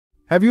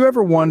Have you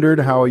ever wondered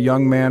how a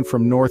young man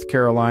from North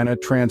Carolina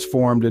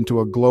transformed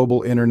into a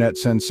global internet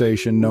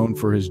sensation known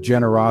for his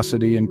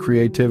generosity and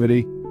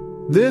creativity?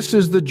 This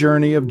is the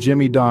journey of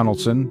Jimmy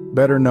Donaldson,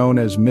 better known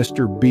as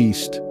Mr.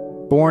 Beast.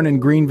 Born in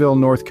Greenville,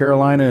 North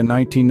Carolina in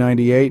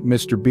 1998,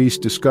 Mr.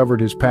 Beast discovered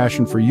his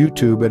passion for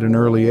YouTube at an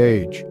early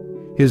age.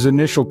 His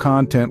initial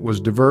content was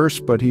diverse,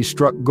 but he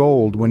struck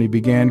gold when he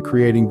began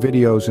creating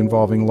videos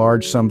involving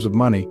large sums of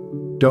money,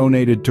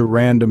 donated to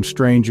random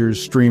strangers,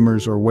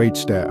 streamers, or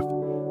waitstaff.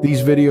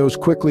 These videos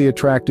quickly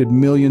attracted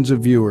millions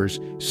of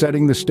viewers,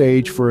 setting the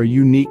stage for a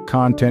unique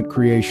content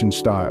creation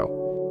style.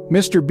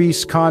 Mr.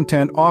 Beast's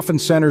content often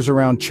centers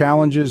around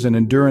challenges and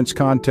endurance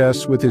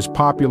contests, with his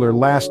popular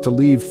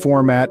last-to-leave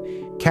format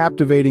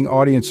captivating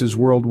audiences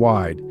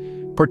worldwide.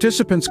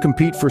 Participants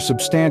compete for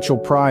substantial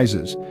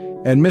prizes,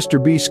 and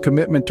Mr. Beast's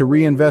commitment to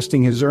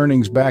reinvesting his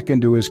earnings back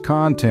into his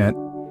content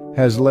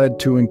has led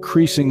to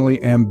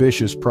increasingly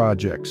ambitious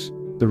projects.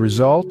 The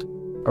result?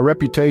 A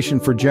reputation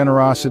for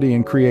generosity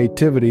and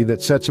creativity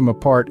that sets him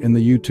apart in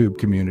the YouTube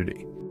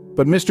community.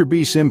 But Mr.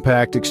 Beast's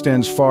impact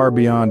extends far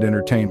beyond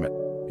entertainment.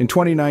 In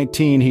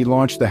 2019, he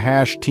launched the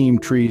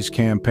 #TeamTrees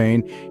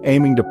campaign,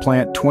 aiming to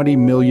plant 20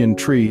 million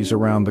trees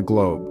around the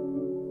globe.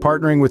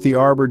 Partnering with the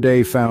Arbor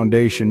Day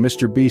Foundation,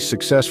 Mr. Beast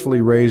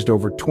successfully raised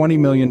over $20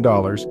 million,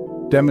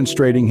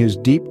 demonstrating his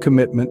deep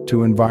commitment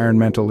to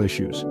environmental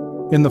issues.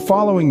 In the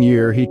following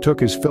year, he took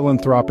his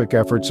philanthropic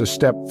efforts a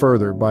step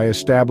further by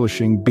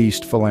establishing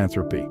Beast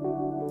Philanthropy.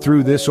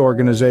 Through this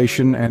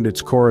organization and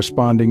its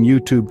corresponding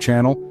YouTube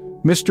channel,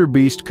 Mr.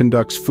 Beast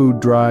conducts food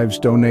drives,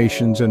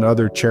 donations, and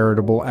other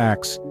charitable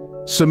acts,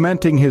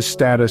 cementing his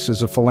status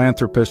as a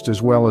philanthropist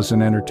as well as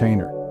an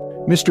entertainer.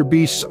 Mr.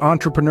 Beast's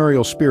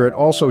entrepreneurial spirit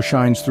also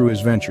shines through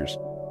his ventures.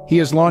 He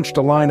has launched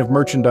a line of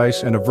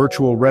merchandise and a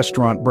virtual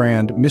restaurant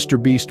brand,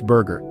 Mr. Beast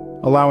Burger,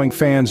 allowing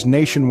fans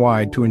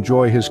nationwide to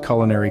enjoy his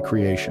culinary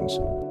creations.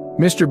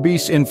 Mr.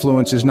 Beast's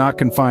influence is not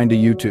confined to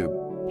YouTube.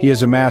 He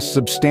has amassed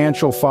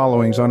substantial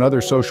followings on other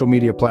social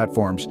media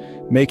platforms,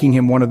 making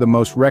him one of the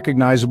most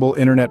recognizable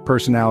internet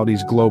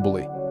personalities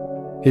globally.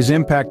 His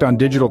impact on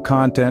digital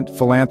content,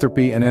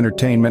 philanthropy, and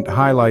entertainment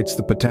highlights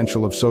the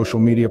potential of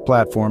social media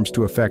platforms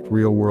to affect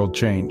real-world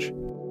change.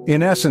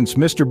 In essence,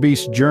 Mr.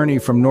 Beast's journey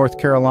from North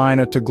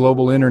Carolina to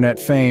global internet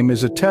fame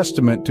is a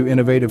testament to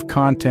innovative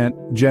content,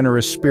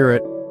 generous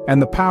spirit, and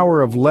the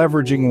power of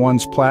leveraging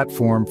one's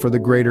platform for the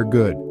greater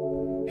good.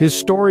 His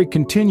story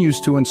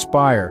continues to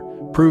inspire,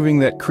 proving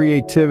that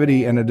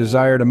creativity and a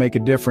desire to make a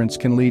difference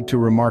can lead to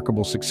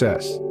remarkable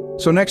success.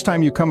 So next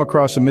time you come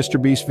across a Mr.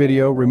 Beast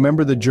video,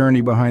 remember the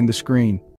journey behind the screen.